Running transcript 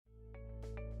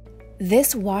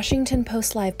This Washington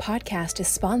Post Live podcast is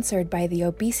sponsored by the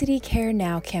Obesity Care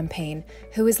Now campaign,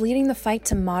 who is leading the fight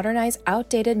to modernize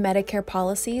outdated Medicare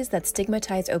policies that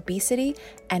stigmatize obesity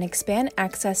and expand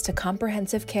access to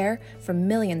comprehensive care for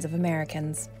millions of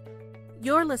Americans.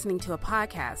 You're listening to a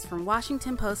podcast from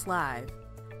Washington Post Live,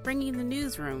 bringing the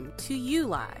newsroom to you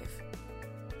live.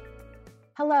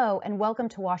 Hello, and welcome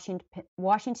to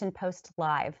Washington Post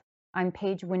Live. I'm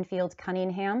Paige Winfield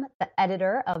Cunningham, the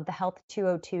editor of the Health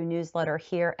 202 newsletter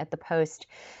here at the Post.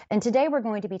 And today we're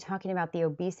going to be talking about the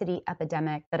obesity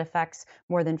epidemic that affects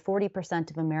more than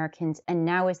 40% of Americans and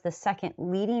now is the second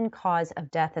leading cause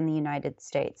of death in the United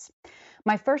States.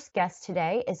 My first guest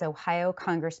today is Ohio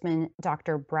Congressman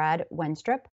Dr. Brad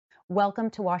Wenstrup. Welcome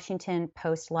to Washington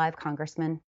Post Live,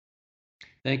 Congressman.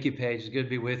 Thank you, Paige. It's good to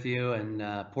be with you, and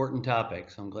important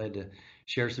topics. I'm glad to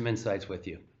share some insights with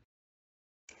you.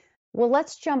 Well,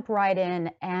 let's jump right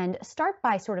in and start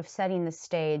by sort of setting the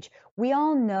stage. We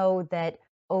all know that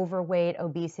overweight,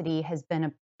 obesity has been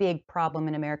a big problem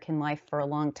in American life for a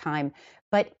long time.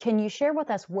 But can you share with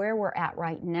us where we're at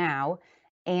right now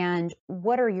and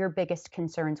what are your biggest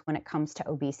concerns when it comes to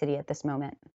obesity at this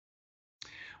moment?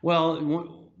 Well,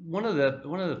 one of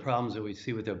the problems that we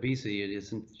see with obesity, it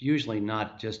isn't usually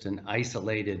not just an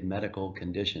isolated medical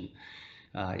condition.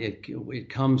 It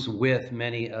comes with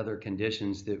many other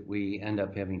conditions that we end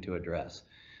up having to address,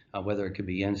 whether it could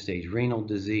be end-stage renal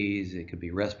disease, it could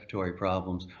be respiratory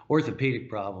problems, orthopedic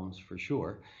problems for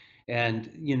sure.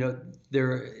 And,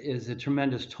 there is a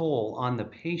tremendous toll on the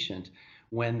patient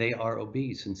when they are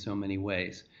obese in so many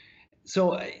ways.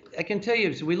 So I can tell you,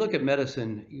 as we look at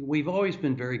medicine, we've always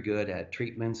been very good at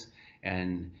treatments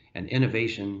and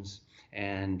innovations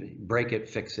and break it,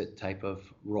 fix it type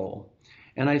of role.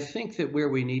 And I think that where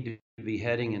we need to be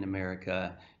heading in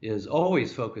America is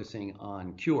always focusing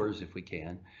on cures if we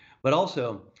can, but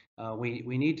also we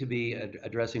need to be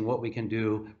addressing what we can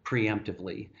do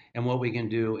preemptively and what we can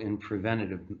do in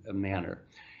preventative manner.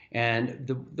 And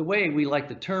the way we like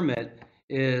to term it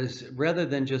is, rather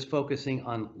than just focusing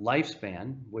on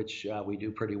lifespan, which we do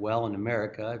pretty well in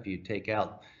America, if you take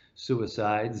out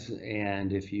suicides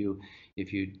and if you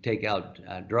take out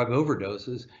drug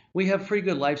overdoses, we have pretty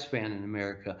good lifespan in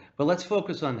America. But let's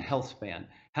focus on the health span.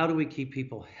 How do we keep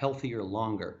people healthier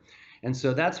longer? And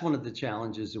so that's one of the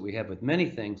challenges that we have with many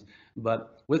things.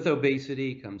 But with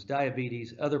obesity comes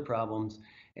diabetes, other problems.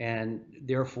 And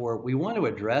therefore, we want to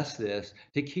address this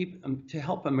to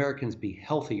help Americans be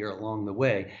healthier along the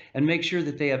way and make sure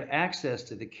that they have access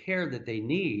to the care that they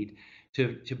need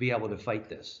to be able to fight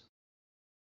this.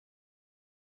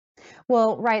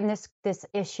 Well, right, and this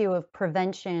issue of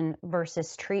prevention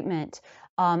versus treatment,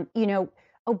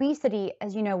 obesity,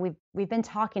 as you know, we've been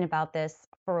talking about this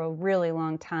for a really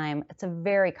long time. It's a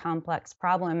very complex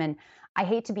problem, and I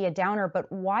hate to be a downer,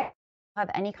 but why have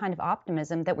any kind of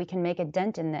optimism that we can make a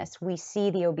dent in this? We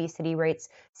see the obesity rates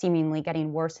seemingly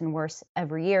getting worse and worse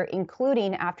every year,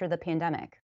 including after the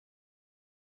pandemic.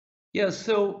 Yeah,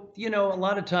 so, a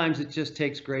lot of times it just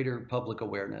takes greater public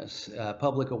awareness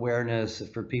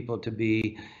for people to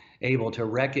be able to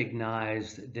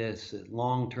recognize this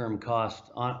long-term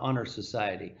cost on our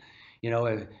society.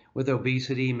 With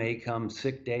obesity may come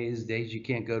sick days you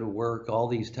can't go to work, all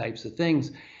these types of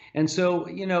things. And so,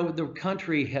 the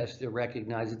country has to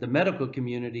recognize it. The medical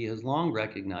community has long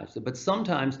recognized it, but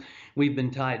sometimes we've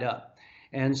been tied up.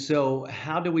 And so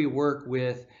how do we work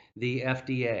with the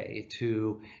FDA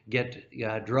to get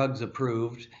drugs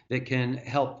approved that can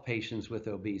help patients with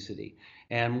obesity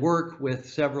and work with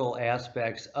several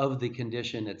aspects of the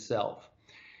condition itself?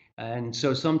 And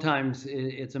so sometimes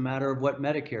it's a matter of what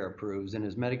Medicare approves, and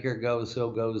as Medicare goes, so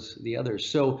goes the others.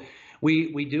 So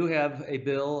we do have a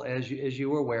bill, as you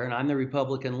were aware, and I'm the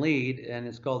Republican lead, and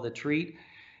it's called the Treat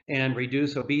and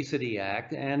Reduce Obesity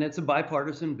Act, and it's a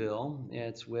bipartisan bill.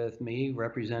 It's with me,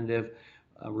 Representative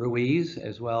Ruiz,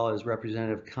 as well as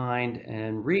Representative Kind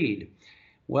and Reed.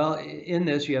 Well, in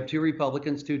this, you have two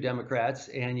Republicans, two Democrats,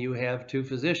 and you have two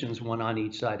physicians, one on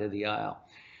each side of the aisle.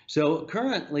 So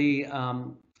currently,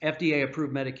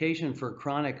 FDA-approved medication for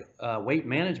chronic weight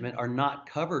management are not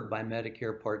covered by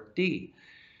Medicare Part D.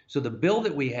 So the bill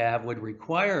that we have would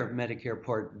require Medicare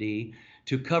Part D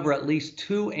to cover at least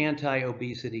two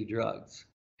anti-obesity drugs.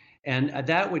 And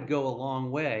that would go a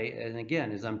long way. And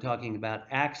again, as I'm talking about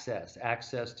access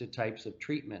to types of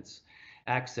treatments,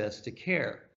 access to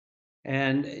care.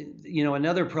 And,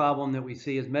 another problem that we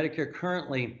see is Medicare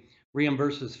currently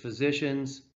reimburses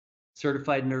physicians,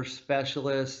 certified nurse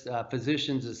specialists,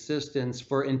 physician's assistants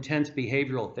for intense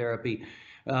behavioral therapy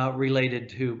related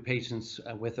to patients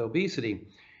with obesity.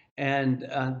 and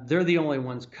they're the only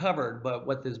ones covered. But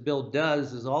what this bill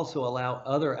does is also allow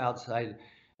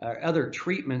other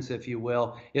treatments, if you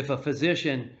will. If a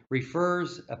physician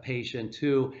refers a patient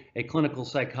to a clinical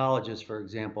psychologist, for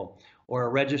example, or a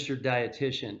registered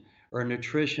dietitian or a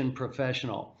nutrition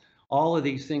professional, all of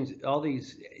these things, all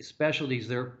these specialties,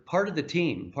 they're part of the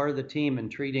team in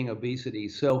treating obesity.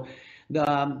 So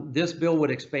this bill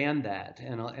would expand that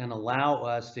and allow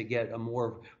us to get a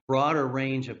more broader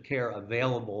range of care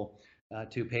available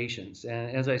to patients.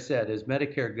 And as I said, as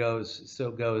Medicare goes,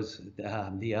 so goes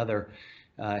the other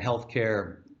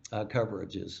healthcare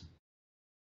coverages.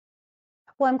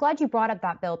 Well, I'm glad you brought up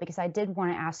that bill because I did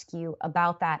want to ask you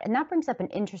about that. And that brings up an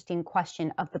interesting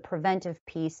question of the preventive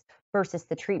piece versus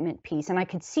the treatment piece. And I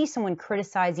could see someone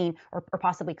criticizing or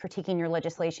possibly critiquing your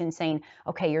legislation saying,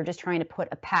 okay, you're just trying to put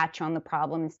a patch on the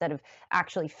problem instead of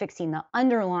actually fixing the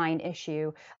underlying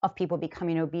issue of people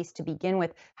becoming obese to begin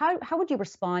with. How would you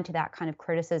respond to that kind of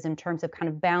criticism in terms of kind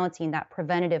of balancing that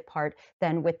preventative part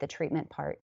then with the treatment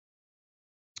part?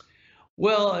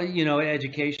 Well,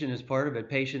 education is part of it.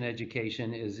 Patient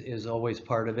education is always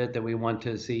part of it that we want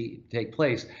to see take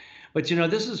place. But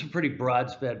this is a pretty broad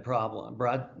spread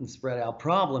out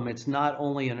problem. It's not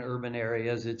only in urban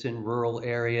areas, it's in rural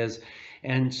areas.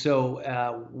 And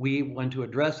so we want to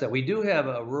address that. We do have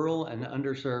a rural and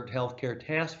underserved healthcare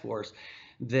task force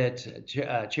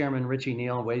that Chairman Richie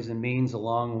Neal, Ways and Means,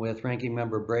 along with Ranking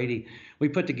Member Brady, we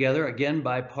put together, again,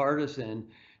 bipartisan,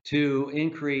 to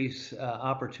increase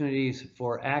opportunities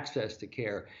for access to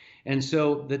care. And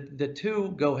so the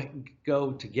two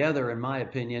go together, in my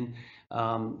opinion,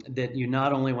 that you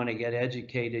not only want to get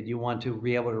educated, you want to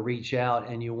be able to reach out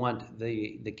and you want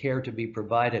the care to be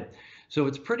provided. So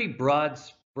it's pretty broad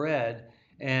spread.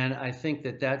 And I think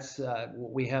that's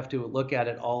what we have to look at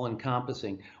it all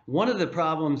encompassing. One of the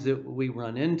problems that we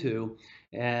run into,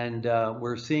 and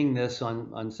we're seeing this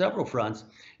on several fronts,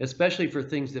 especially for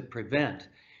things that prevent,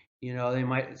 they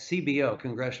might, CBO,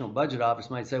 Congressional Budget Office,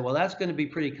 might say, well, that's going to be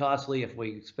pretty costly if we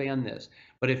expand this.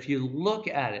 But if you look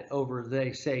at it over,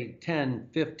 they say, 10,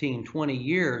 15, 20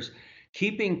 years,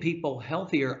 keeping people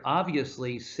healthier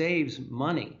obviously saves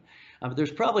money.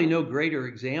 There's probably no greater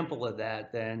example of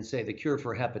that than, say, the cure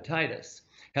for hepatitis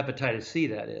C,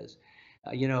 that is.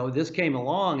 This came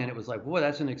along and it was like, boy,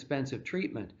 that's an expensive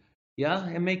treatment. Yeah,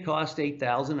 it may cost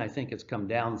 $8,000. I think it's come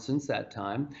down since that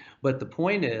time. But the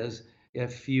point is,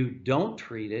 if you don't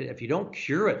treat it, if you don't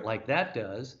cure it like that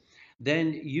does,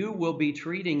 then you will be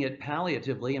treating it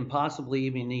palliatively and possibly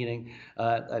even needing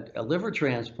a liver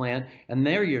transplant. And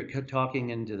there you're talking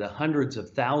into the hundreds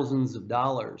of thousands of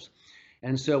dollars.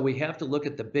 And so we have to look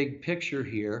at the big picture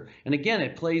here. And again,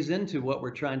 it plays into what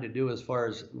we're trying to do as far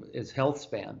as health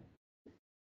span.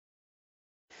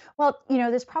 Well,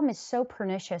 this problem is so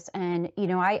pernicious. And,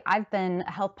 I've been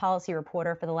a health policy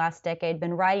reporter for the last decade,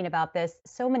 been writing about this,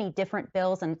 so many different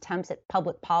bills and attempts at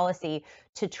public policy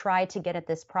to try to get at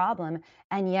this problem.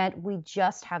 And yet we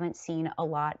just haven't seen a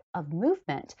lot of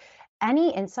movement.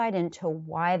 Any insight into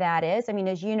why that is? I mean,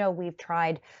 as you know, we've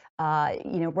tried,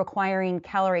 requiring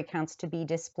calorie counts to be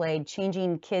displayed,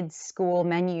 changing kids' school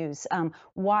menus.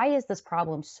 Why is this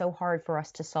problem so hard for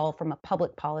us to solve from a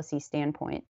public policy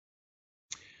standpoint?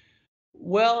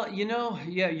 Well,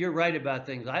 yeah, you're right about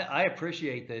things. I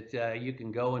appreciate that you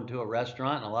can go into a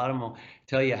restaurant and a lot of them will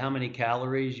tell you how many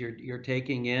calories you're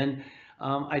taking in.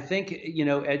 I think,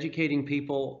 educating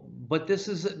people, but this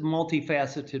is a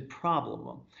multifaceted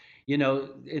problem. In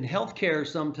healthcare,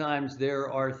 sometimes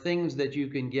there are things that you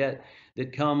can get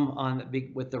that come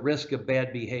with the risk of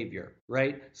bad behavior,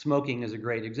 right? Smoking is a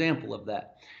great example of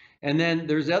that. And then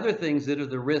there's other things that are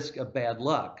the risk of bad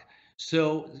luck.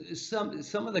 So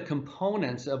some of the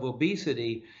components of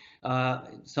obesity,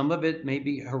 some of it may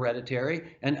be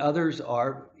hereditary, and others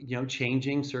are,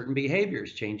 changing certain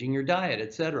behaviors, changing your diet,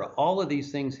 et cetera. All of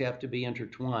these things have to be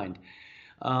intertwined.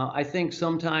 I think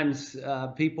sometimes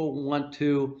people want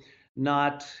to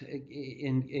not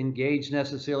engage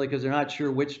necessarily because they're not sure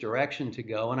which direction to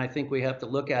go. And I think we have to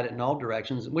look at it in all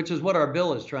directions, which is what our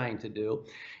bill is trying to do,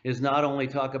 is not only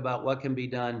talk about what can be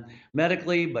done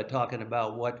medically, but talking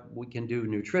about what we can do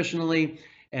nutritionally.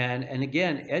 And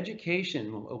again,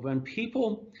 education, when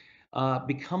people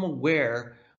become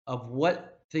aware of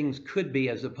what things could be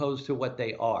as opposed to what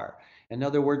they are. In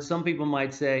other words, some people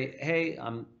might say, hey,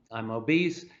 I'm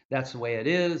obese, that's the way it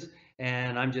is,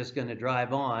 and I'm just going to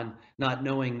drive on, not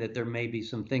knowing that there may be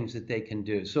some things that they can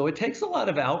do. So it takes a lot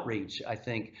of outreach, I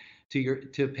think,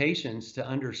 to patients to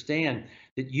understand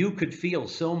that you could feel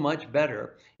so much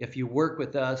better if you work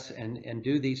with us and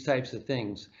do these types of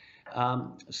things.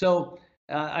 So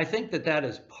I think that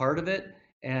is part of it.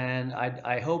 And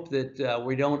I hope that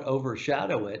we don't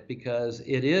overshadow it, because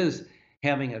it is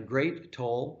having a great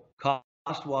toll,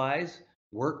 cost-wise,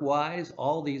 work-wise,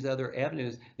 all these other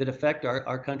avenues that affect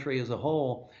our country as a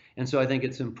whole. And so I think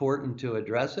it's important to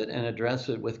address it, and address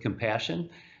it with compassion,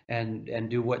 and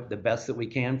do what the best that we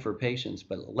can for patients,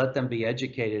 but let them be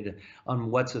educated on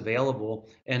what's available.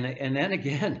 And then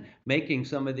again, making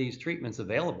some of these treatments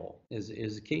available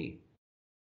is key.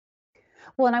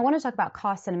 Well, and I want to talk about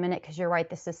costs in a minute because you're right,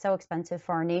 this is so expensive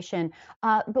for our nation.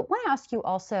 But want to ask you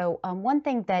also, one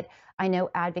thing that I know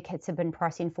advocates have been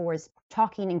pressing for is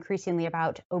talking increasingly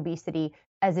about obesity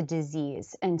as a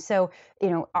disease. And so,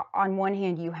 on one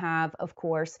hand, you have, of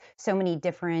course, so many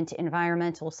different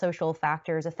environmental, social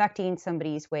factors affecting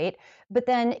somebody's weight, but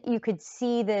then you could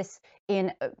see this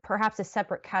in perhaps a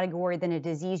separate category than a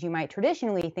disease you might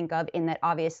traditionally think of, in that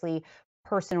obviously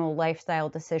personal lifestyle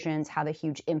decisions have a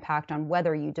huge impact on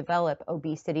whether you develop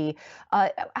obesity. How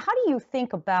do you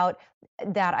think about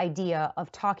that idea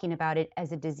of talking about it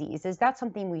as a disease? Is that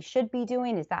something we should be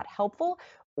doing? Is that helpful,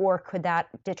 or could that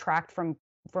detract from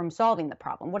solving the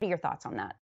problem? What are your thoughts on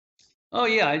that? Oh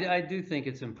yeah, I do think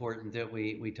it's important that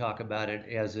we talk about it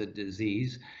as a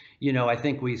disease. I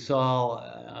think we saw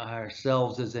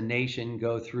ourselves as a nation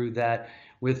go through that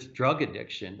with drug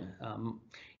addiction.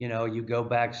 You go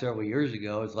back several years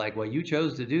ago, it's like, well, you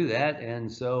chose to do that,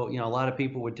 and so a lot of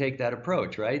people would take that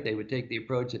approach, right? They would take the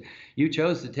approach that you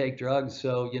chose to take drugs,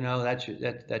 so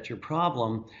that's your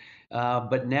problem.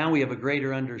 But now we have a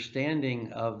greater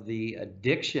understanding of the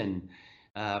addiction.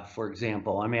 For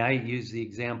example, I mean, I use the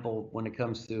example when it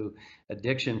comes to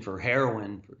addiction for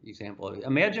heroin, for example.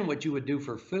 Imagine what you would do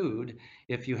for food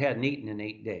if you hadn't eaten in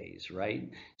 8 days, right?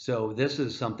 So this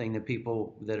is something that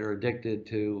people that are addicted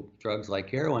to drugs like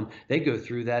heroin, they go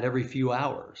through that every few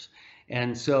hours.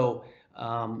 And so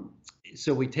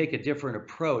we take a different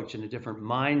approach and a different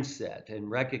mindset,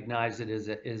 and recognize it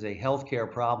as a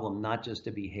healthcare problem, not just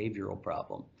a behavioral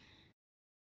problem.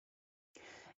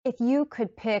 If you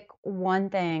could pick one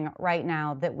thing right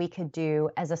now that we could do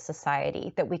as a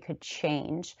society, that we could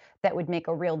change, that would make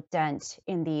a real dent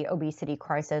in the obesity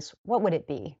crisis, what would it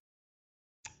be?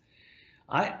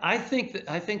 I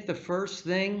think the first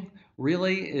thing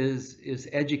really is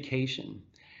education,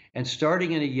 and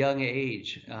starting at a young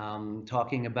age,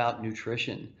 talking about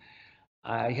nutrition.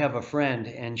 I have a friend,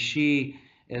 and she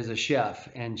is a chef,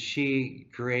 and she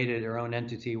created her own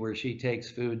entity where she takes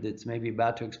food that's maybe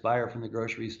about to expire from the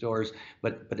grocery stores,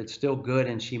 but it's still good,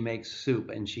 and she makes soup,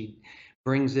 and she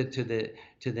brings it to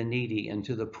the needy and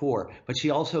to the poor. But she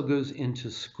also goes into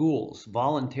schools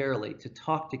voluntarily to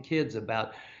talk to kids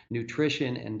about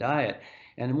nutrition and diet.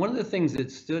 And one of the things that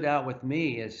stood out with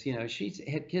me is, she's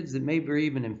had kids that maybe are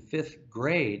even in fifth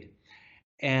grade,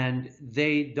 and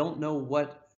they don't know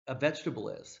what a vegetable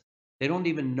is. They don't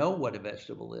even know what a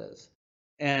vegetable is.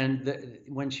 And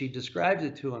when she describes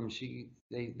it to them,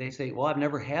 they say, "Well, I've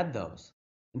never had those."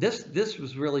 This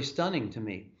was really stunning to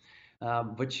me.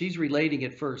 But she's relating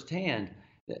it firsthand.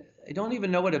 I don't even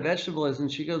know what a vegetable is,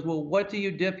 and she goes, "Well, what do you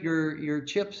dip your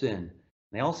chips in?" And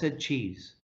they all said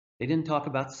cheese. They didn't talk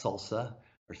about salsa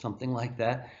or something like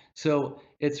that. So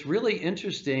it's really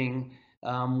interesting,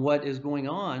 what is going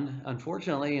on,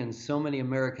 unfortunately, in so many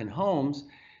American homes,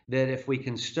 that if we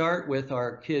can start with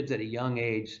our kids at a young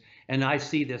age, and I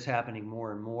see this happening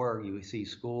more and more. You see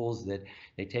schools that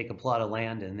they take a plot of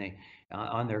land, and they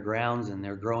on their grounds, and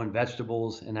they're growing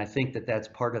vegetables, and I think that that's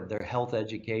part of their health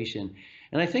education.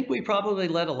 And I think we probably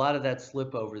let a lot of that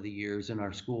slip over the years in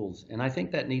our schools, and I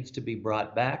think that needs to be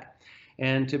brought back,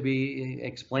 and to be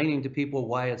explaining to people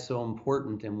why it's so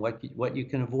important, and what you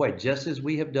can avoid, just as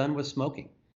we have done with smoking.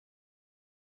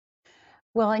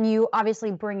 Well, and you obviously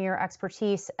bring your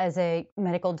expertise as a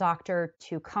medical doctor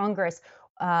to Congress,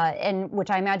 and which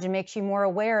I imagine makes you more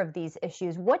aware of these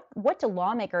issues. What do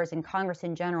lawmakers in Congress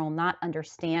in general not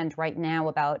understand right now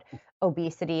about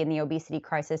obesity and the obesity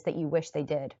crisis that you wish they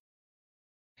did?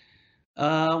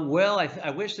 Well, I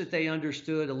wish that they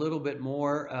understood a little bit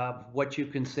more of what you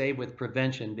can say with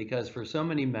prevention, because for so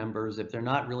many members, if they're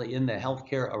not really in the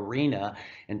healthcare arena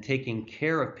and taking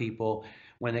care of people,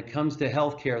 when it comes to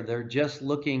healthcare, they're just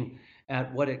looking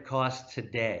at what it costs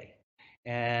today.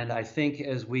 And I think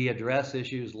as we address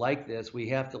issues like this, we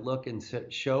have to look and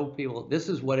show people this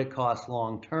is what it costs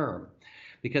long term,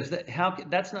 because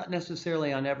that's not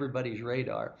necessarily on everybody's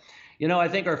radar. I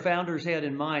think our founders had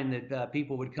in mind that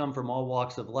people would come from all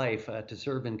walks of life to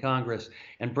serve in Congress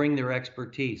and bring their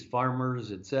expertise,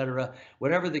 farmers, et cetera,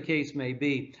 whatever the case may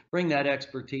be, bring that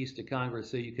expertise to Congress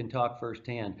so you can talk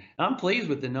firsthand. I'm pleased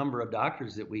with the number of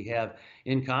doctors that we have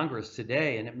in Congress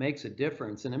today, and it makes a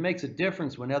difference. And it makes a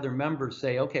difference when other members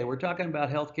say, okay, we're talking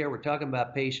about healthcare, we're talking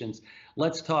about patients.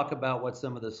 Let's talk about what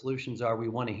some of the solutions are. We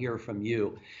want to hear from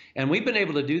you. And we've been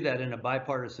able to do that in a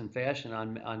bipartisan fashion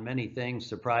on many things.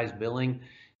 Surprise billing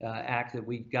act that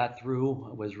we got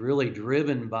through was really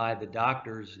driven by the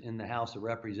doctors in the House of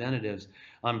Representatives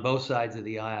on both sides of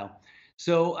the aisle.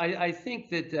 So I think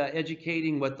that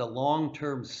educating what the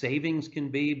long-term savings can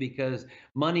be, because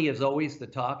money is always the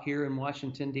talk here in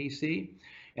Washington, D.C.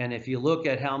 And if you look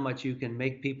at how much you can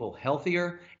make people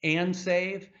healthier and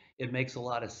save, it makes a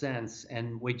lot of sense.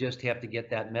 And we just have to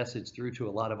get that message through to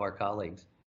a lot of our colleagues.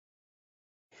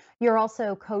 You're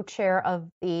also co-chair of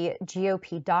the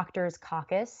GOP Doctors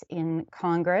Caucus in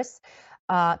Congress,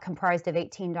 comprised of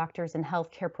 18 doctors and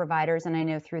healthcare providers. And I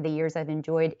know through the years I've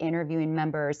enjoyed interviewing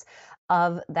members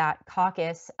of that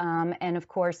caucus. And of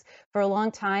course, for a long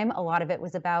time, a lot of it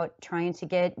was about trying to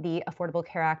get the Affordable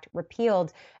Care Act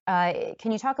repealed.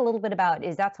 Can you talk a little bit about,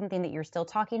 is that something that you're still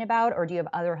talking about, or do you have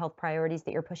other health priorities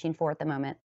that you're pushing for at the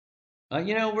moment?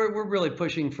 We're really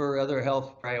pushing for other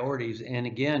health priorities. And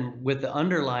again, with the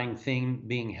underlying theme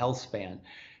being health span,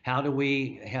 how do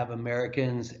we have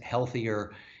Americans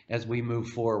healthier as we move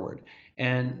forward?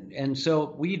 And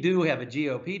so we do have a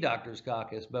GOP Doctors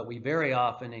Caucus, but we very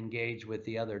often engage with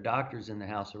the other doctors in the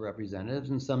House of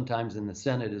Representatives and sometimes in the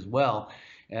Senate as well,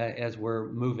 as we're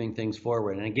moving things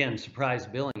forward. And again, Surprise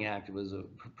Billing Act was a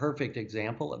perfect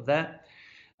example of that.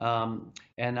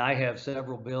 And I have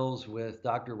several bills with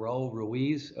Dr. Raul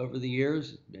Ruiz over the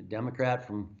years, a Democrat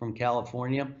from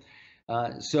California.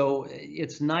 So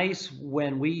it's nice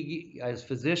when we, as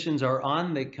physicians, are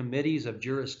on the committees of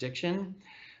jurisdiction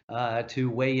to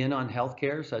weigh in on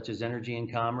healthcare, such as Energy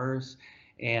and Commerce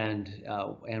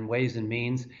and Ways and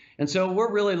Means. And so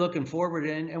we're really looking forward,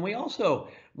 and we also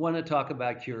want to talk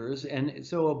about cures. And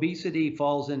so obesity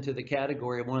falls into the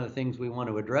category of one of the things we want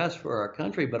to address for our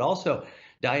country, but also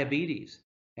diabetes.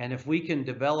 And if we can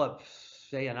develop,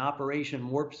 say, an Operation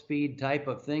Warp Speed type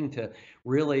of thing to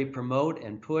really promote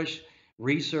and push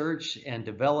research and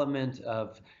development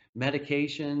of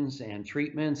medications and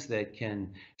treatments that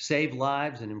can save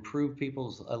lives and improve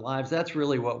people's lives, that's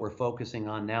really what we're focusing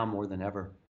on now more than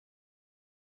ever.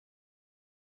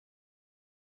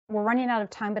 We're running out of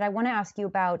time, but I want to ask you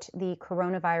about the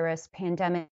coronavirus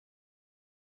pandemic,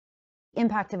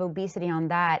 impact of obesity on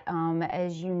that.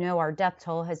 As you know, our death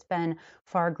toll has been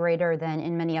far greater than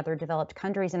in many other developed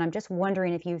countries. And I'm just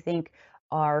wondering if you think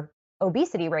our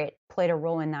obesity rate played a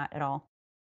role in that at all.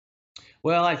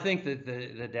 Well, I think that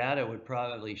the data would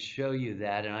probably show you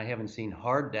that, and I haven't seen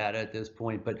hard data at this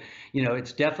point, but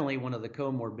it's definitely one of the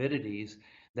comorbidities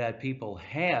that people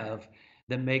have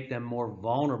that make them more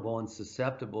vulnerable and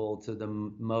susceptible to the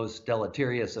most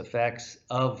deleterious effects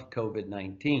of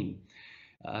COVID-19.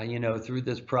 Through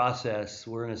this process,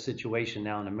 we're in a situation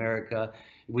now in America.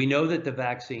 We know that the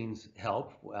vaccines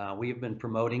help. We have been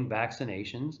promoting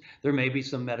vaccinations. There may be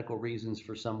some medical reasons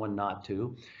for someone not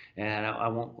to, and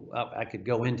I could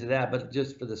go into that, but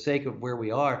just for the sake of where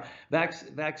we are,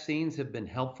 vaccines have been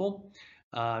helpful.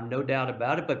 No doubt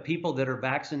about it, but people that are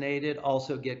vaccinated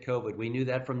also get COVID. We knew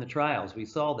that from the trials. We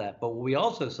saw that. But what we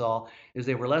also saw is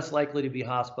they were less likely to be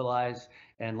hospitalized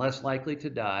and less likely to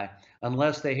die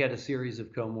unless they had a series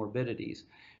of comorbidities.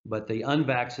 But the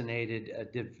unvaccinated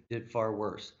did far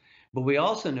worse. But we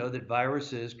also know that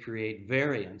viruses create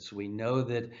variants. We know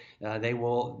that they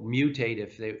will mutate,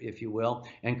 if you will,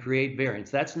 and create variants.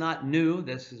 That's not new.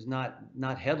 This is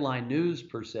not headline news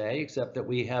per se, except that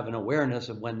we have an awareness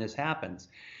of when this happens.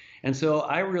 And so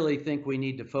I really think we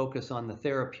need to focus on the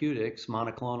therapeutics,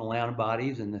 monoclonal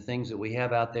antibodies, and the things that we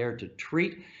have out there to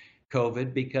treat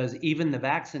COVID, because even the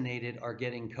vaccinated are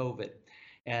getting COVID.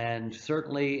 And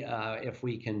certainly, if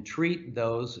we can treat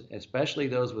those, especially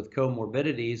those with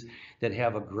comorbidities that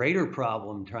have a greater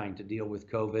problem trying to deal with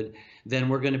COVID, then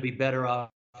we're going to be better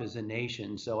off as a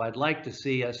nation. So I'd like to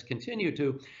see us continue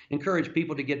to encourage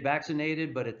people to get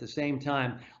vaccinated, but at the same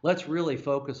time, let's really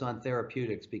focus on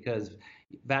therapeutics, because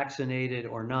vaccinated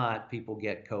or not, people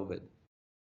get COVID.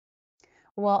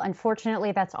 Well,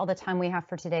 unfortunately, that's all the time we have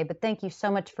for today. But thank you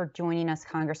so much for joining us,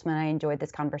 Congressman. I enjoyed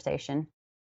this conversation.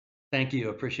 Thank you.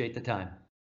 Appreciate the time.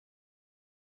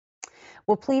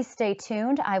 Well, please stay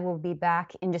tuned. I will be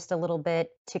back in just a little bit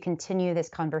to continue this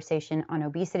conversation on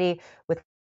obesity with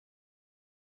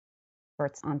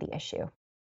experts on the issue.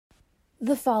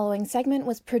 The following segment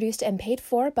was produced and paid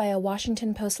for by a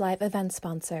Washington Post Live event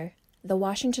sponsor. The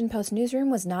Washington Post newsroom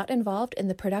was not involved in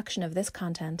the production of this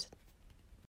content.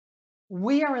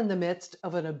 We are in the midst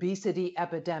of an obesity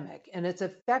epidemic, and its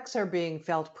effects are being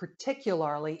felt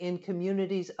particularly in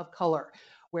communities of color,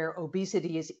 where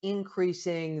obesity is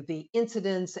increasing the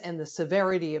incidence and the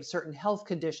severity of certain health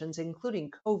conditions,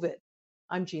 including COVID.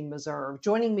 I'm Jean Meserve.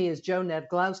 Joining me is Joe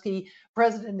Nedglowski,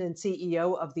 President and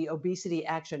CEO of the Obesity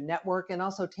Action Network, and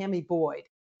also Tammy Boyd.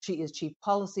 She is Chief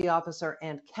Policy Officer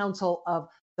and Counsel of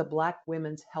the Black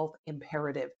Women's Health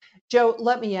Imperative. Joe,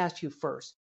 let me ask you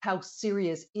first, how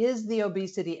serious is the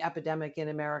obesity epidemic in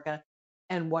America,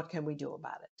 and what can we do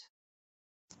about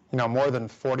it? More than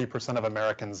 40% of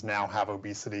Americans now have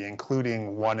obesity,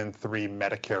 including 1 in 3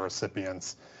 Medicare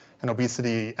recipients. And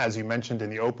obesity, as you mentioned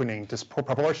in the opening,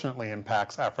 disproportionately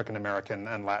impacts African American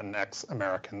and Latinx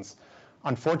Americans.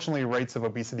 Unfortunately, rates of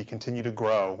obesity continue to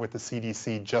grow, with the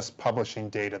CDC just publishing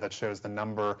data that shows the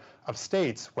number of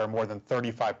states where more than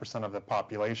 35% of the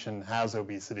population has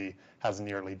obesity has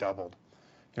nearly doubled.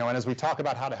 And as we talk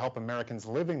about how to help Americans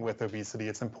living with obesity,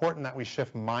 it's important that we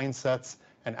shift mindsets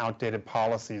and outdated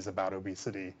policies about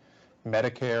obesity.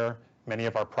 Medicare, many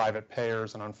of our private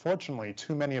payers, and unfortunately,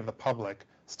 too many of the public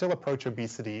still approach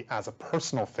obesity as a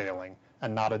personal failing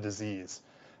and not a disease,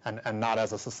 and not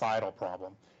as a societal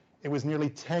problem. It was nearly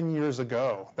 10 years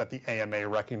ago that the AMA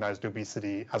recognized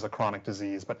obesity as a chronic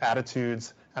disease, but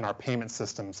attitudes and our payment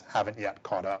systems haven't yet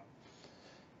caught up.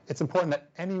 It's important that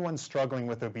anyone struggling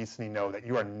with obesity know that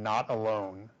you are not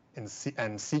alone, and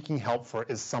seeking help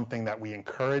is something that we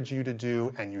encourage you to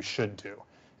do and you should do.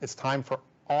 It's time for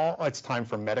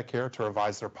Medicare to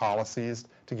revise their policies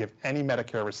to give any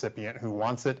Medicare recipient who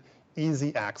wants it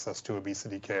easy access to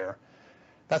obesity care.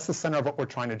 That's the center of what we're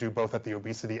trying to do both at the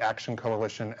Obesity Action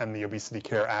Coalition and the Obesity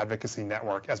Care Advocacy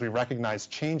Network, as we recognize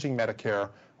changing Medicare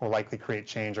will likely create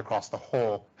change across the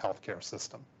whole healthcare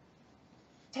system.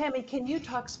 Tammy, can you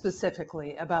talk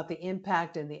specifically about the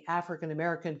impact in the African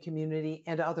American community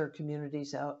and other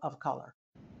communities of color?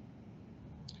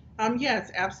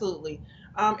 Yes, absolutely.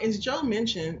 As Joe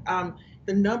mentioned,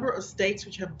 the number of states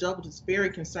which have doubled is very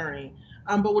concerning.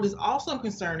 But what is also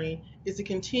concerning is the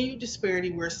continued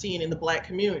disparity we're seeing in the Black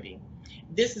community.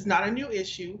 This is not a new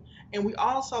issue, and we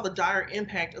all saw the dire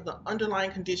impact of the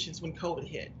underlying conditions when COVID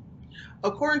hit.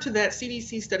 According to that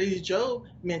CDC study that Joe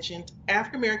mentioned,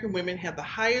 African American women have the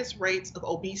highest rates of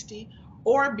obesity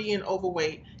or being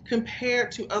overweight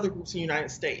compared to other groups in the United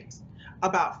States.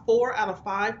 About 4 out of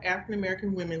 5 African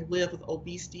American women live with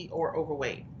obesity or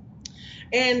overweight.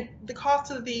 And the cost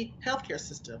of the healthcare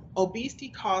system. Obesity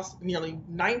costs nearly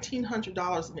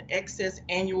 $1,900 in excess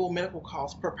annual medical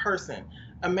costs per person,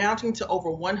 amounting to over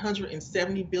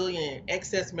 $170 billion in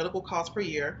excess medical costs per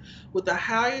year, with the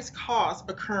highest costs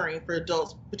occurring for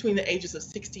adults between the ages of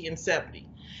 60 and 70.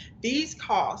 These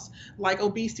costs, like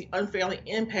obesity, unfairly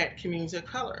impact communities of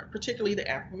color, particularly the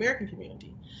African American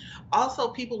community. Also,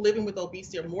 people living with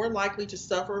obesity are more likely to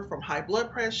suffer from high blood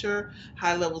pressure,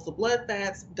 high levels of blood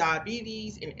fats,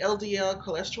 diabetes, and LDL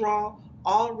cholesterol,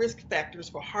 all risk factors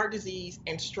for heart disease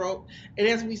and stroke, and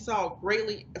as we saw,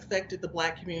 greatly affected the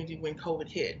Black community when COVID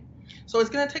hit. So it's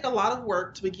going to take a lot of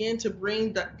work to begin to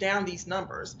bring down these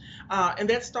numbers. And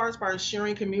that starts by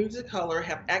ensuring communities of color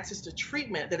have access to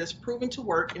treatment that is proven to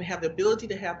work and have the ability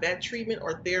to have that treatment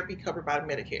or therapy covered by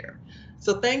Medicare.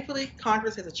 So thankfully,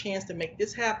 Congress has a chance to make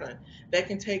this happen. They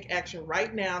can take action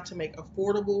right now to make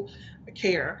affordable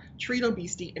care, treat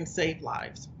obesity, and save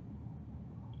lives.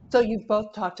 So you've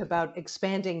both talked about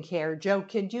expanding care. Joe,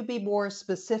 could you be more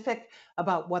specific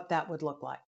about what that would look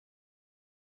like?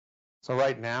 So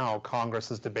right now, Congress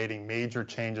is debating major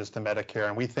changes to Medicare,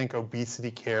 and we think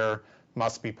obesity care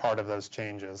must be part of those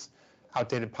changes.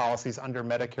 Outdated policies under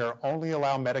Medicare only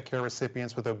allow Medicare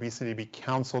recipients with obesity to be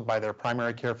counseled by their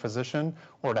primary care physician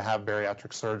or to have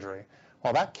bariatric surgery.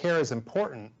 While that care is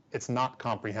important, it's not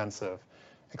comprehensive.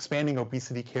 Expanding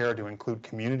obesity care to include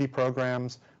community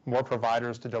programs, more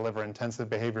providers to deliver intensive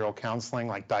behavioral counseling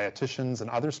like dietitians and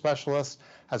other specialists,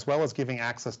 as well as giving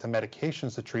access to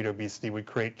medications to treat obesity would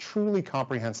create truly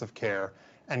comprehensive care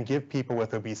and give people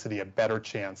with obesity a better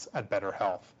chance at better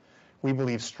health. We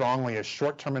believe strongly a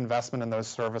short-term investment in those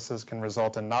services can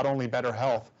result in not only better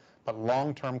health, but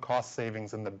long-term cost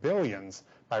savings in the billions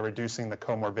by reducing the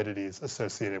comorbidities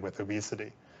associated with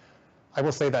obesity. I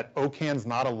will say that OCAN's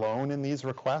not alone in these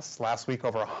requests. Last week,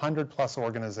 over 100+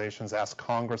 organizations asked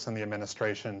Congress and the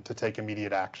administration to take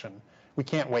immediate action. We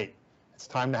can't wait. It's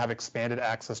time to have expanded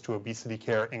access to obesity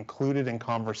care included in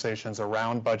conversations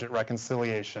around budget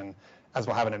reconciliation, as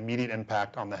will have an immediate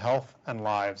impact on the health and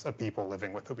lives of people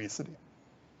living with obesity.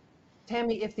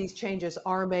 Tammy, if these changes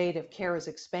are made, if care is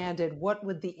expanded, what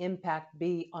would the impact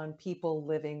be on people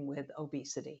living with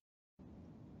obesity?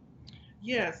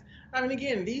 Yes. I mean,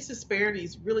 again, these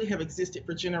disparities really have existed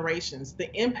for generations. The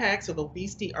impacts of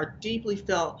obesity are deeply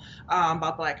felt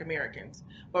by Black Americans.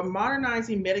 But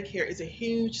modernizing Medicare is a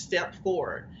huge step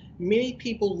forward. Many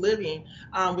people living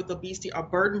with obesity are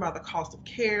burdened by the cost of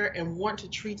care and want to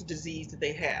treat the disease that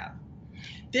they have.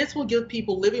 This will give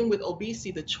people living with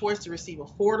obesity the choice to receive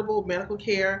affordable medical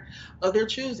care of their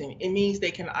choosing. It means they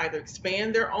can either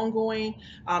expand their ongoing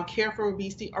care for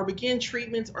obesity or begin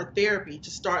treatments or therapy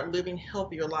to start living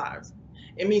healthier lives.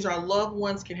 It means our loved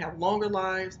ones can have longer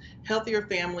lives, healthier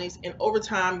families, and over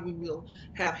time we will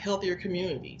have healthier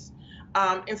communities.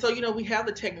 And so, we have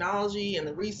the technology and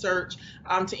the research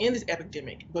to end this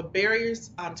epidemic, but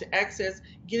barriers to access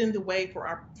get in the way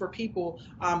for people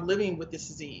living with this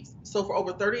disease. So, for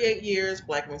over 38 years,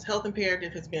 Black Women's Health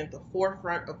Imperative has been at the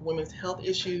forefront of women's health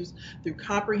issues through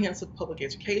comprehensive public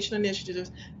education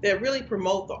initiatives that really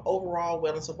promote the overall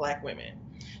wellness of Black women.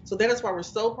 So that is why we're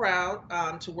so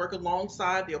proud to work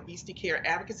alongside the Obesity Care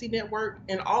Advocacy Network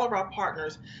and all of our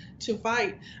partners to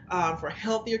fight for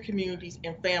healthier communities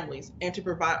and families and to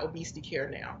provide obesity care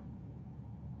now.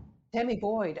 Tammy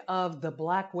Boyd of the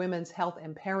Black Women's Health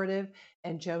Imperative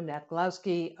and Joe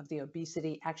Natglowski of the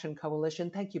Obesity Action Coalition.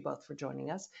 Thank you both for joining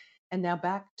us. And now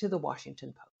back to the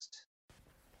Washington Post.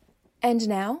 And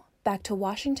now back to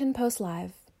Washington Post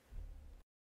Live.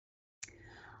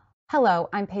 Hello,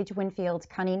 I'm Paige Winfield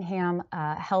Cunningham,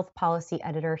 health policy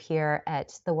editor here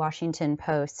at the Washington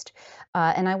Post.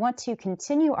 And I want to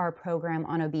continue our program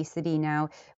on obesity now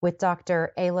with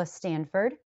Dr. Ayla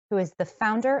Stanford, who is the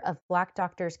founder of Black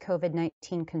Doctors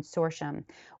COVID-19 Consortium.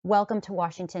 Welcome to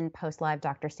Washington Post Live,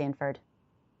 Dr. Stanford.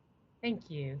 Thank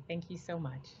you. Thank you so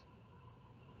much.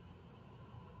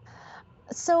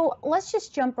 So let's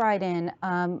just jump right in.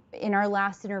 In our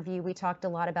last interview, we talked a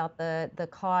lot about the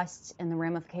costs and the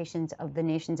ramifications of the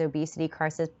nation's obesity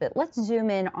crisis, but let's zoom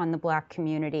in on the Black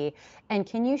community. And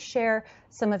can you share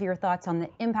some of your thoughts on the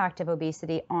impact of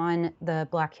obesity on the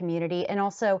Black community and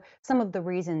also some of the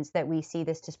reasons that we see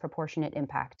this disproportionate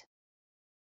impact?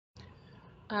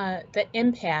 The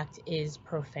impact is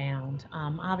profound.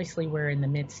 Obviously, we're in the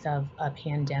midst of a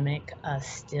pandemic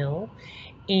still,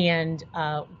 and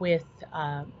with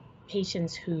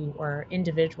patients who or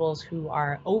individuals who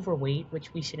are overweight,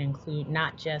 which we should include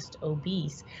not just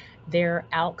obese, their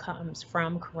outcomes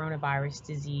from coronavirus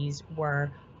disease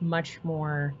were much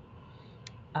more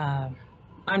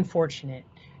unfortunate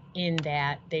in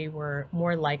that they were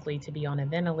more likely to be on a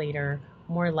ventilator,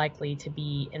 more likely to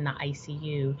be in the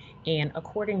ICU. And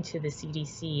according to the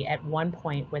CDC, at one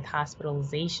point with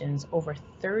hospitalizations, over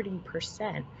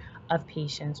 30% of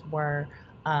patients were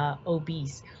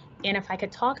obese. And if I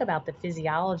could talk about the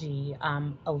physiology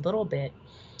a little bit,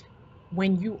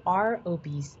 when you are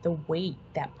obese, the weight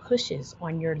that pushes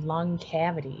on your lung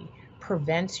cavity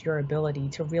prevents your ability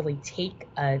to really take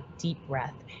a deep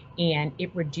breath, and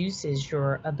it reduces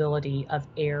your ability of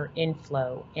air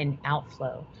inflow and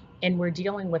outflow. And we're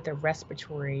dealing with a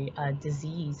respiratory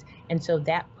disease, and so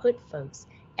that put folks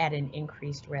at an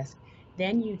increased risk.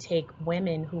 Then you take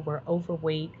women who were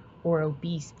overweight or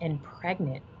obese and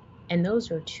pregnant, and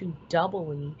those are two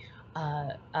doubly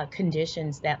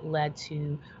conditions that led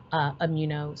to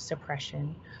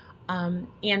immunosuppression.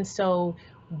 And so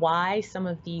why some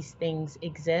of these things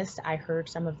exist, I heard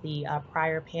some of the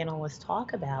prior panelists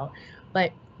talk about,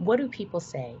 but what do people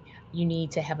say? You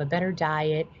need to have a better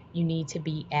diet, you need to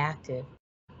be active.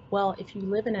 Well, if you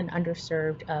live in an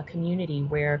underserved community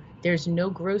where there's no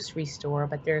grocery store,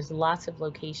 but there's lots of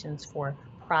locations for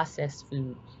processed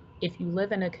food, if you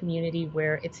live in a community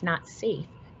where it's not safe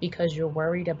because you're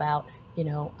worried about,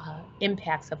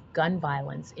 impacts of gun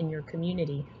violence in your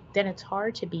community, then it's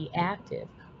hard to be active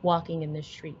walking in the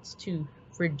streets to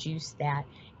reduce that.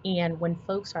 And when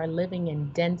folks are living in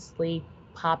densely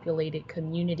populated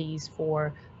communities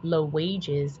for low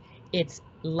wages, it's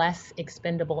less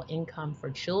expendable income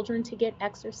for children to get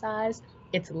exercise.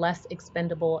 It's less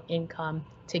expendable income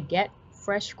to get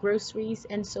fresh groceries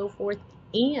and so forth.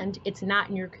 And it's not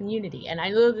in your community. And I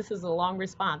know this is a long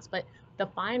response, but the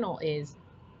final is,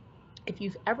 if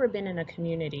you've ever been in a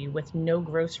community with no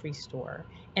grocery store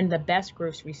and the best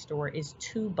grocery store is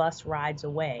 2 bus rides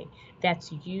away,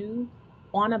 that's you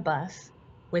on a bus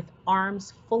with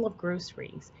arms full of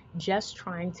groceries, just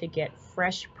trying to get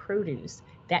fresh produce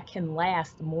that can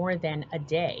last more than a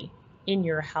day in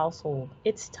your household.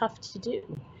 It's tough to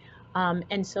do.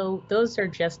 And so those are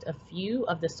just a few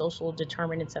of the social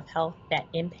determinants of health that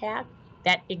impact,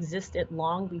 that existed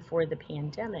long before the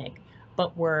pandemic,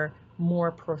 but were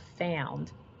more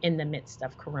profound in the midst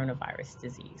of coronavirus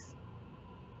disease.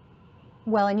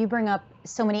 Well, and you bring up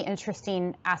so many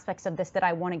interesting aspects of this that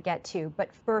I want to get to. But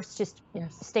first, just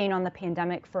staying on the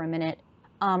pandemic for a minute,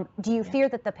 do you fear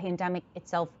that the pandemic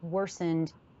itself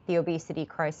worsened the obesity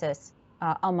crisis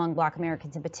among Black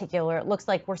Americans in particular? It looks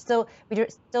like we still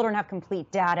don't have complete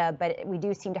data, but we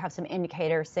do seem to have some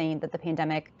indicators saying that the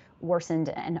pandemic worsened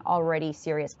an already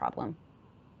serious problem.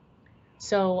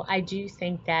 So I do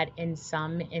think that in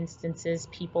some instances,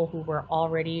 people who were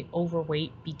already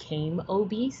overweight became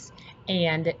obese,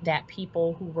 and that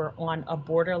people who were on a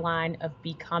borderline of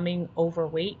becoming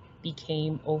overweight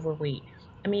became overweight.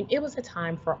 I mean, it was a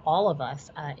time for all of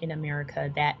us in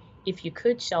America that if you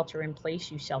could shelter in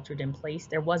place, you sheltered in place.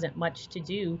 There wasn't much to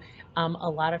do. A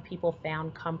lot of people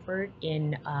found comfort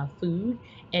in food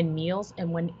and meals,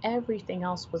 and when everything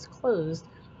else was closed,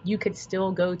 you could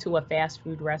still go to a fast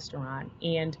food restaurant.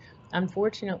 And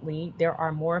unfortunately, there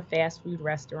are more fast food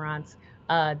restaurants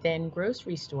than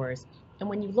grocery stores. And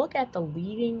when you look at the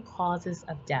leading causes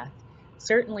of death,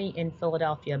 certainly in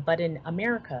Philadelphia, but in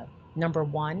America, number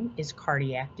one is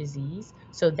cardiac disease.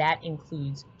 So that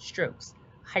includes strokes,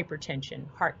 hypertension,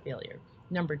 heart failure.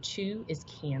 Number two is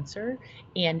cancer,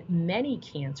 and many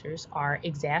cancers are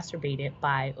exacerbated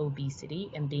by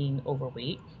obesity and being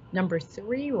overweight. Number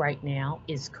three right now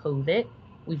is COVID.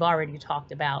 We've already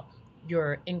talked about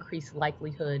your increased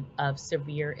likelihood of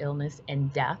severe illness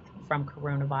and death from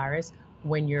coronavirus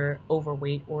when you're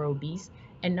overweight or obese.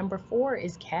 And number four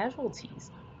is casualties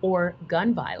or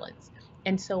gun violence.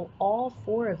 And so all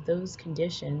four of those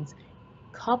conditions,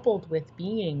 coupled with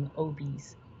being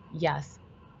obese, yes,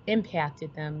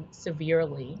 impacted them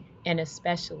severely, and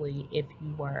especially if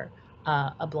you were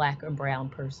a Black or brown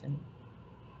person.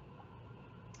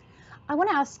 I want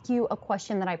to ask you a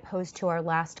question that I posed to our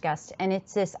last guest, and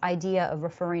it's this idea of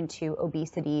referring to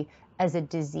obesity as a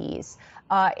disease.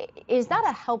 Is that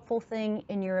a helpful thing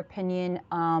in your opinion?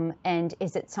 And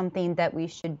is it something that we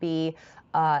should be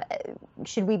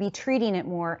treating it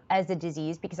more as a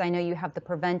disease? Because I know you have the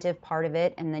preventive part of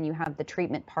it, and then you have the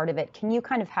treatment part of it. Can you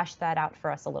kind of hash that out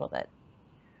for us a little bit?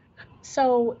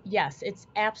 So yes, it's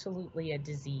absolutely a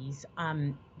disease.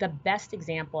 The best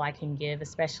example I can give,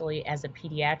 especially as a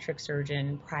pediatric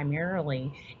surgeon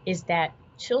primarily, is that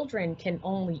children can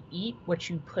only eat what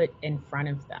you put in front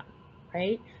of them,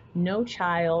 right? No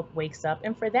child wakes up,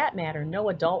 and for that matter, no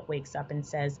adult wakes up and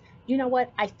says, you know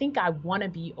what, I think I want to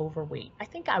be overweight. I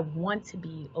think I want to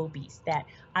be obese, that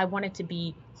I want it to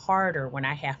be harder when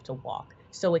I have to walk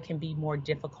so it can be more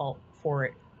difficult for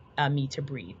me to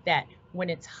breathe, that when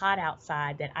it's hot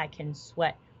outside that I can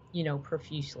sweat,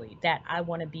 profusely, that I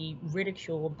want to be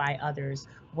ridiculed by others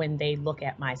when they look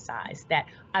at my size, that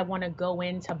I want to go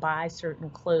in to buy certain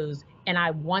clothes and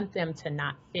I want them to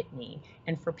not fit me,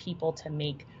 and for people to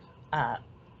make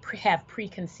have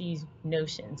preconceived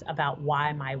notions about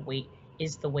why my weight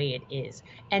is the way it is.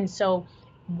 And so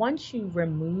once you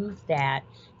remove that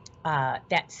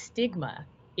stigma,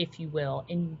 if you will,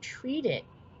 and you treat it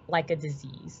like a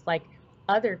disease, like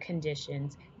other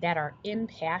conditions that are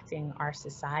impacting our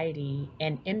society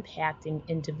and impacting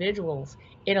individuals,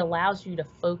 it allows you to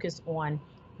focus on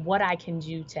what I can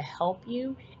do to help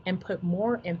you and put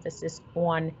more emphasis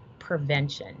on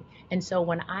prevention. And so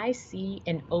when I see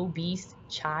an obese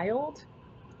child,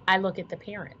 I look at the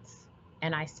parents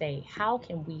and I say, how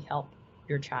can we help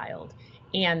your child?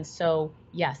 And so,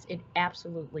 yes, it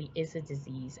absolutely is a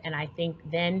disease. And I think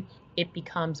then it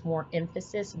becomes more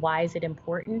emphasis. Why is it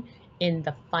important? In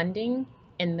the funding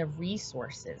and the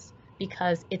resources,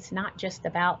 because it's not just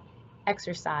about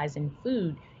exercise and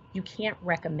food. You can't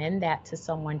recommend that to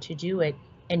someone to do it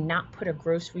and not put a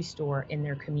grocery store in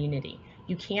their community.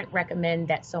 You can't recommend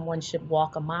that someone should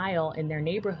walk a mile in their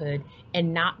neighborhood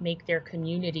and not make their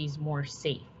communities more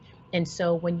safe. And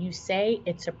so when you say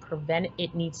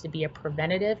it needs to be a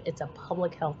preventative, it's a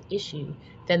public health issue,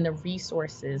 then the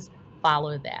resources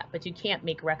follow that. But you can't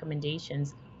make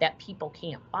recommendations that people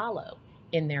can't follow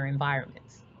in their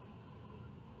environments.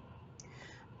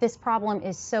 This problem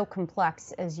is so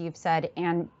complex, as you've said,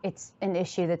 and it's an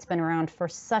issue that's been around for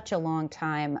such a long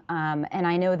time. And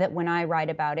I know that when I write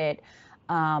about it,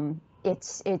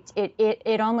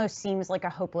 it almost seems like a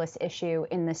hopeless issue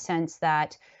in the sense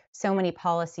that so many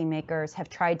policymakers have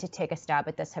tried to take a stab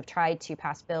at this, have tried to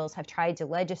pass bills, have tried to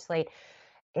legislate.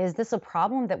 Is this a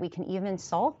problem that we can even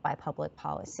solve by public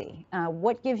policy?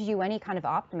 What gives you any kind of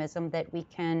optimism that we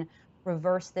can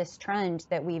reverse this trend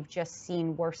that we've just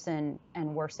seen worsen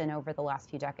and worsen over the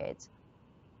last few decades?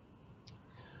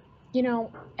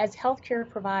 As healthcare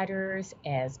providers,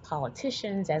 as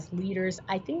politicians, as leaders,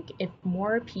 I think if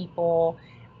more people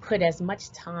put as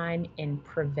much time in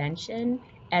prevention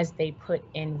as they put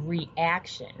in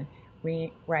reaction,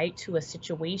 right, to a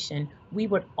situation, we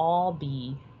would all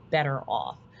be better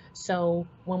off. So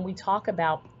when we talk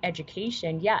about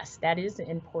education, yes, that is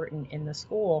important in the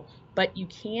school, but you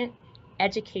can't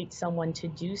educate someone to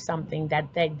do something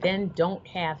that they then don't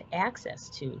have access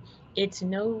to. It's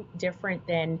no different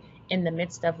than in the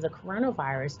midst of the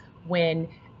coronavirus when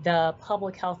the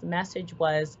public health message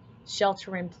was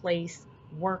shelter in place,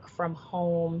 work from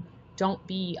home, don't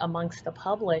be amongst the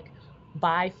public,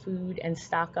 buy food and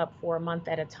stock up for a month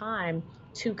at a time,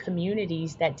 to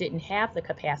communities that didn't have the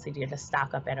capacity to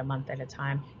stock up at a month at a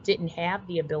time, didn't have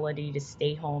the ability to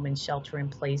stay home and shelter in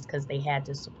place because they had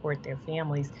to support their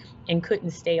families and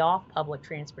couldn't stay off public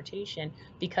transportation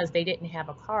because they didn't have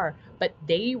a car. But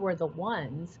they were the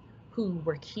ones who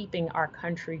were keeping our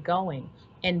country going.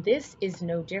 And this is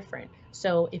no different.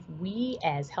 So if we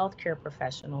as healthcare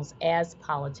professionals, as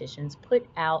politicians, put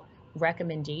out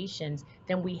recommendations,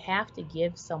 then we have to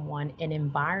give someone an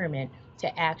environment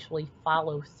to actually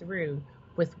follow through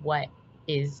with what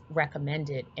is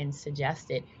recommended and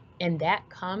suggested. And that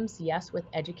comes, yes, with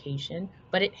education,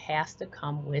 but it has to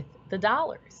come with the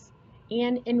dollars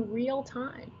and in real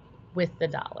time with the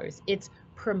dollars. It's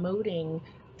promoting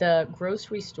the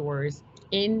grocery stores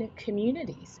in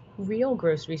communities, real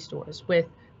grocery stores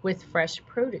with fresh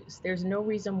produce. There's no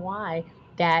reason why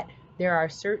that there are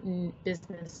certain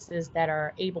businesses that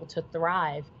are able to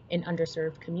thrive in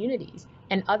underserved communities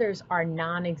and others are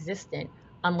non-existent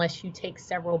unless you take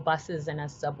several buses and a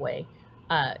subway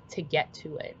to get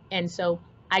to it. And so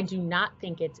I do not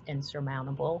think it's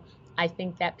insurmountable. I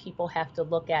think that people have to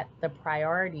look at the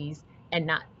priorities and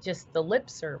not just the lip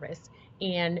service,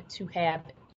 and to have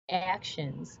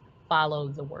actions follow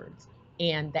the words.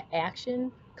 And the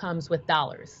action comes with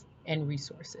dollars and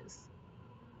resources.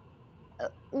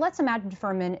 Let's imagine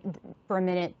for a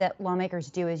minute that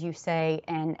lawmakers do as you say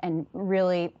and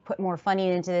really put more funding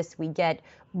into this. We get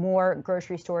more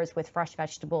grocery stores with fresh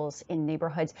vegetables in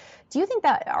neighborhoods. Do you think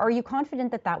that, are you confident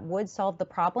that that would solve the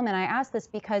problem? And I ask this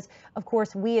because, of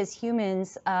course, we as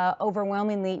humans,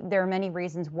 overwhelmingly, there are many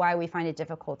reasons why we find it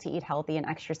difficult to eat healthy and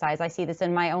exercise. I see this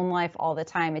in my own life all the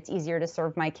time. It's easier to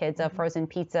serve my kids a frozen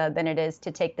pizza than it is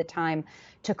to take the time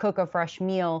to cook a fresh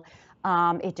meal.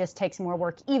 It just takes more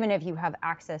work, even if you have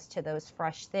access to those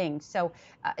fresh things. So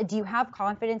do you have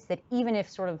confidence that even if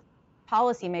sort of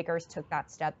policymakers took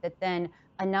that step, that then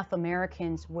enough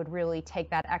Americans would really take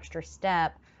that extra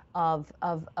step of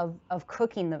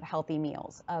cooking the healthy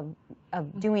meals, of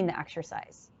doing the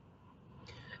exercise?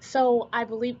 So I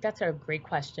believe that's a great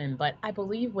question, but I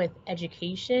believe with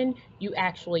education, you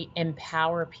actually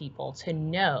empower people to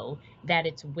know that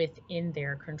it's within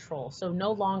their control. So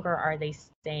no longer are they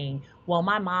saying, well,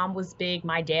 my mom was big,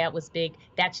 my dad was big,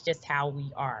 that's just how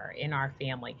we are in our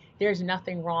family. There's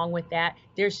nothing wrong with that.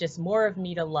 There's just more of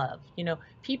me to love. You know,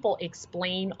 people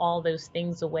explain all those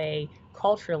things away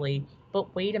culturally,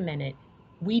 but wait a minute,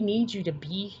 we need you to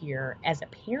be here as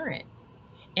a parent.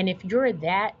 And if you're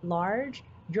that large,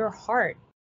 your heart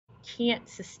can't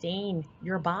sustain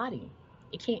your body.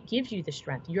 It can't give you the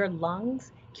strength. Your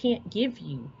lungs can't give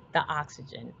you the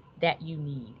oxygen that you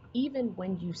need, even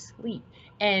when you sleep.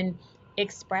 And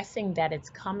expressing that it's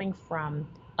coming from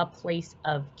a place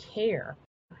of care,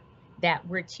 that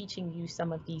we're teaching you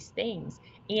some of these things.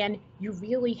 And you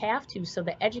really have to. So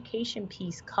the education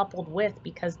piece coupled with,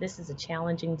 because this is a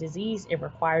challenging disease, it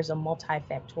requires a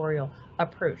multifactorial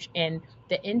approach. And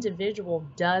the individual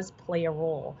does play a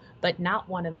role, but not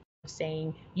one of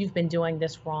saying you've been doing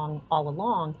this wrong all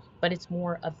along, but it's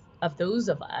more of those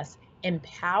of us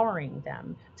empowering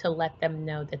them to let them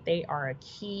know that they are a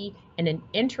key and an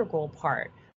integral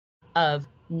part of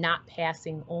not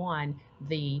passing on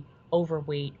the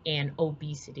overweight and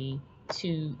obesity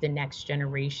to the next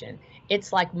generation.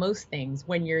 It's like most things,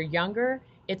 when you're younger,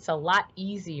 it's a lot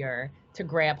easier to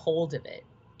grab hold of it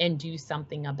and do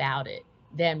something about it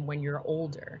than when you're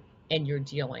older and you're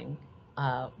dealing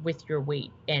with your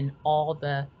weight and all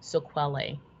the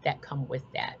sequelae that come with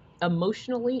that,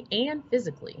 emotionally and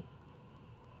physically.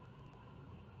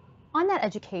 On that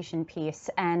education piece,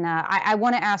 and I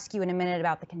want to ask you in a minute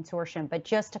about the consortium, but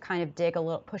just to kind of dig a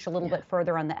little, push a little bit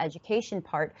further on the education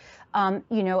part,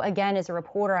 you know, again, as a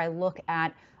reporter, I look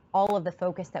at all of the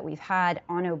focus that we've had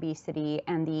on obesity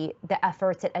and the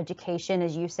efforts at education,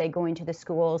 as you say, going to the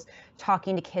schools,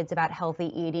 talking to kids about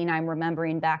healthy eating. I'm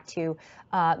remembering back to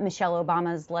Michelle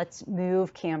Obama's Let's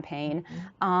Move campaign,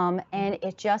 and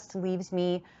it just leaves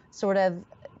me sort of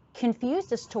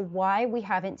confused as to why we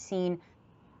haven't seen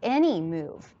any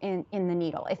move in the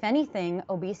needle. If anything,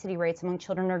 obesity rates among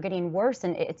children are getting worse,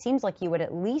 and it seems like you would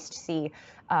at least see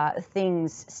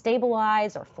things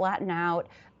stabilize or flatten out.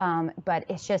 But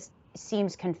it just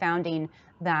seems confounding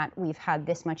that we've had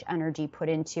this much energy put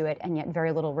into it and yet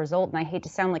very little result. And I hate to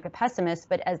sound like a pessimist,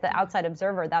 but as the outside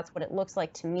observer, that's what it looks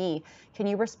like to me. Can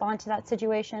you respond to that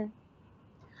situation?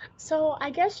 So I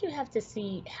guess you have to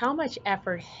see how much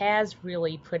effort has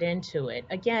really put into it.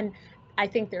 Again, I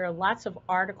think there are lots of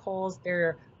articles, there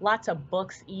are lots of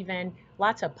books, even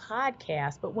lots of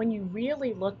podcasts, but when you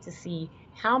really look to see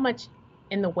how much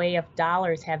in the way of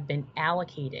dollars have been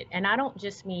allocated, and I don't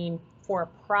just mean for a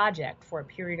project for a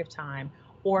period of time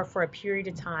or for a period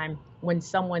of time when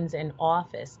someone's in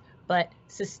office, but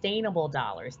sustainable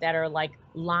dollars that are like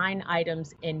line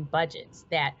items in budgets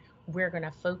that we're going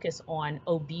to focus on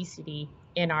obesity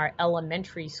in our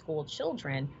elementary school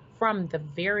children from the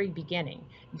very beginning,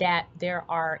 that there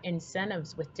are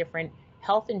incentives with different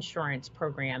health insurance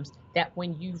programs that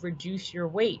when you reduce your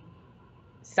weight,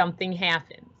 something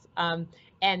happens,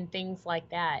 and things like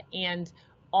that. And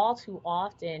all too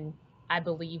often, I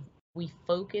believe we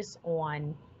focus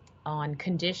on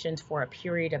conditions for a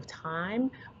period of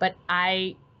time, but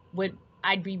I'd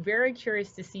be very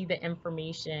curious to see the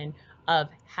information of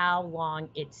how long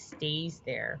it stays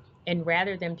there. And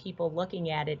rather than people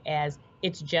looking at it as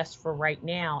it's just for right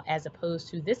now, as opposed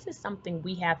to this is something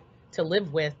we have to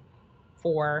live with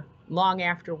for long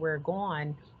after we're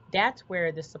gone, that's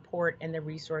where the support and the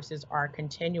resources are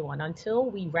continual. And until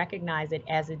we recognize it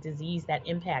as a disease that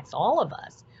impacts all of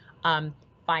us,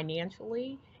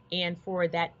 financially, and for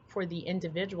the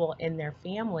individual and their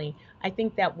family, I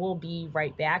think that we'll be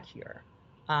right back here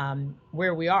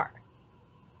where we are.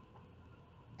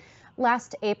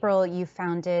 Last April, you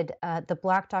founded the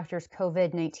Black Doctors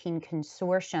COVID-19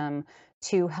 Consortium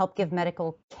to help give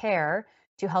medical care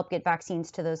to help get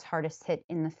vaccines to those hardest hit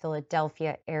in the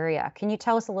Philadelphia area. Can you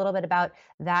tell us a little bit about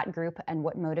that group and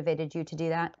what motivated you to do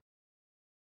that?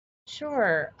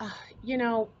 Sure.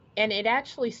 And it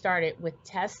actually started with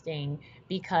testing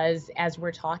because as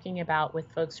we're talking about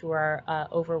with folks who are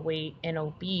overweight and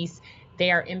obese,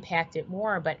 they are impacted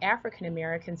more, but African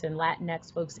Americans and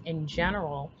Latinx folks in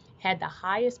general had the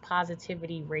highest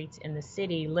positivity rates in the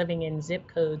city, living in zip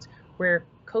codes where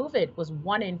COVID was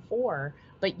 1 in 4,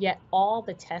 but yet all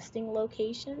the testing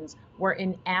locations were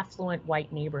in affluent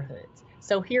white neighborhoods.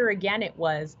 So here again, it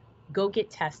was go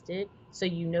get tested so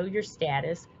you know your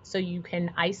status, so you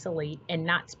can isolate and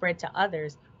not spread to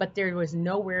others, but there was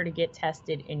nowhere to get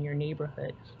tested in your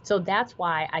neighborhood. So that's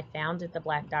why I founded the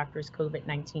Black Doctors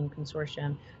COVID-19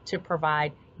 Consortium, to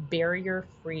provide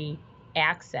barrier-free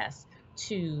access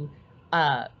to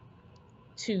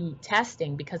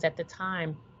testing, because at the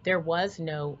time there was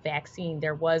no vaccine,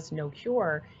 there was no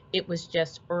cure. It was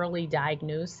just early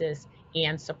diagnosis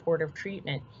and supportive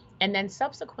treatment. And then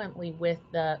subsequently with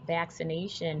the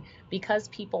vaccination, because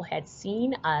people had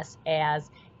seen us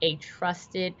as a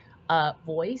trusted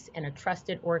voice and a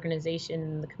trusted organization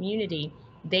in the community,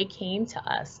 they came to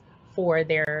us for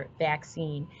their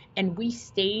vaccine. And we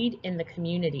stayed in the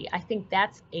community. I think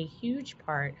that's a huge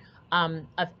part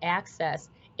of access,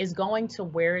 is going to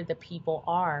where the people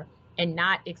are and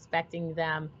not expecting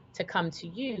them to come to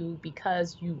you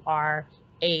because you are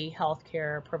a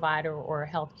healthcare provider or a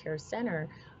healthcare center.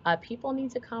 People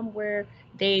need to come where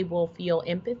they will feel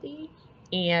empathy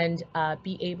and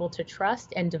be able to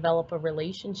trust and develop a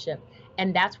relationship.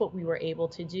 And that's what we were able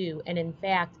to do. And in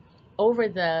fact, over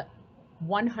the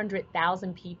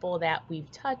 100,000 people that we've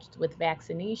touched with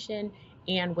vaccination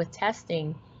and with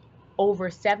testing, over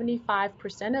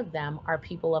 75% of them are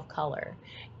people of color.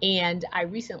 And I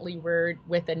recently heard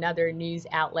with another news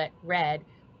outlet, read,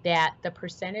 that the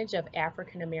percentage of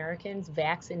African Americans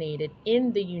vaccinated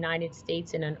in the United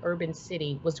States in an urban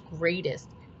city was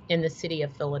greatest in the city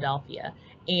of Philadelphia.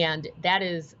 And that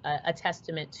is a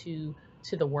testament to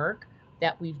the work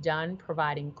that we've done,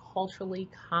 providing culturally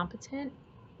competent,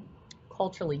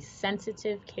 culturally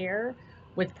sensitive care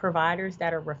with providers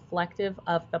that are reflective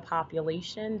of the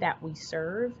population that we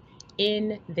serve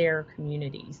in their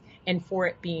communities, and for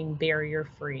it being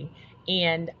barrier-free.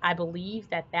 And I believe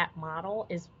that that model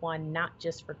is one not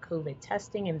just for COVID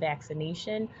testing and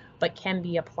vaccination, but can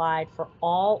be applied for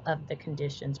all of the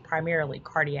conditions, primarily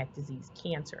cardiac disease,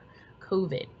 cancer,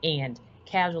 COVID, and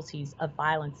casualties of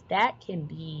violence. That can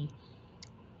be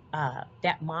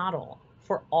that model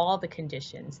for all the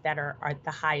conditions that are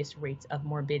the highest rates of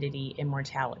morbidity and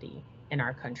mortality in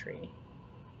our country.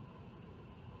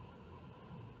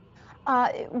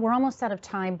 We're almost out of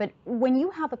time, but when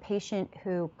you have a patient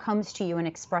who comes to you and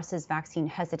expresses vaccine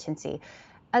hesitancy,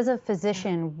 As a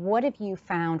physician, what have you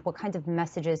found? What kinds of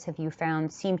messages have you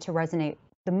found seem to resonate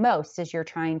the most as you're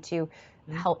trying to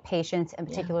help patients, and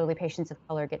particularly patients of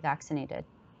color, get vaccinated?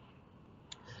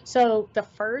 So the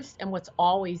first, and what's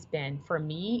always been for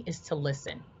me, is to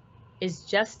listen, is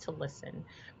just to listen,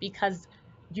 because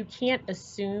you can't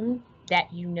assume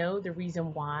that you know the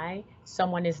reason why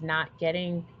someone is not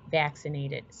getting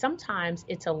vaccinated. Sometimes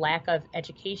it's a lack of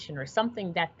education, or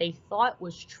something that they thought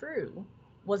was true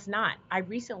was not. I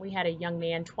recently had a young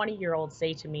man, 20-year-old,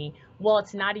 say to me, well,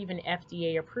 it's not even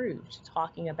FDA approved,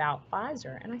 talking about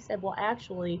Pfizer. And I said, well,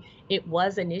 actually, it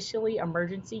was initially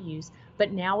emergency use,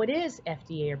 but now it is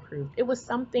FDA approved. It was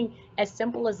something as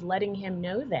simple as letting him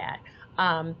know that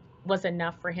was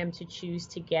enough for him to choose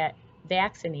to get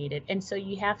vaccinated. And so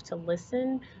you have to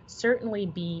listen, certainly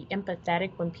be empathetic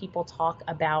when people talk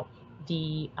about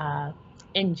the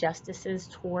injustices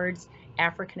towards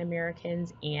African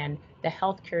Americans and the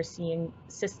healthcare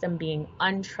system being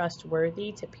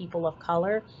untrustworthy to people of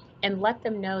color, and let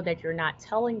them know that you're not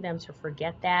telling them to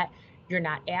forget that. You're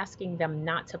not asking them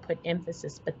not to put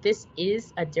emphasis, but this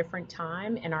is a different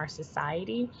time in our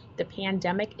society. The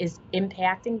pandemic is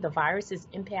impacting, the virus is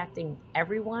impacting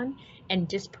everyone, and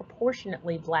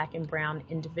disproportionately Black and brown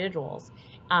individuals,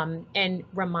 and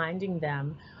reminding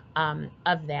them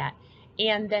of that.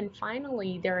 And then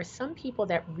finally, there are some people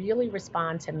that really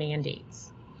respond to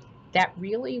mandates. That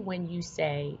really, when you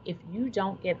say, if you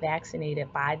don't get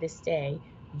vaccinated by this day,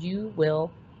 you will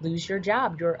lose your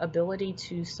job, your ability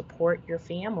to support your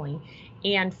family.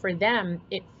 And for them,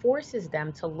 it forces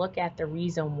them to look at the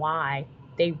reason why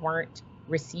they weren't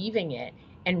receiving it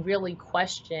and really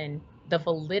question the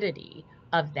validity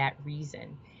of that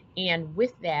reason. And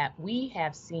with that, we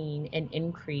have seen an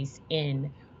increase in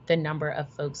the number of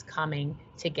folks coming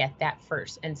to get that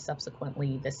first and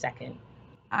subsequently the second.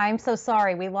 I'm so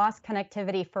sorry. We lost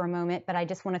connectivity for a moment, but I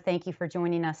just want to thank you for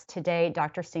joining us today,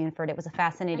 Dr. Stanford. It was a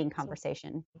fascinating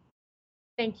conversation.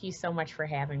 Thank you so much for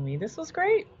having me. This was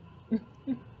great.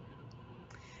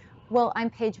 Well, I'm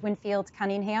Paige Winfield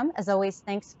Cunningham. As always,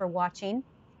 thanks for watching.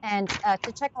 And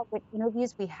to check out what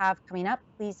interviews we have coming up,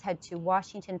 please head to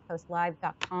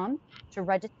WashingtonPostLive.com to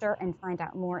register and find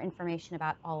out more information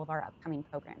about all of our upcoming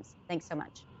programs. Thanks so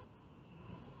much.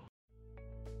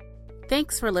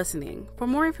 Thanks for listening. For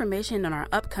more information on our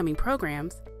upcoming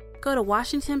programs, go to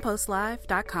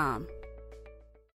WashingtonPostLive.com.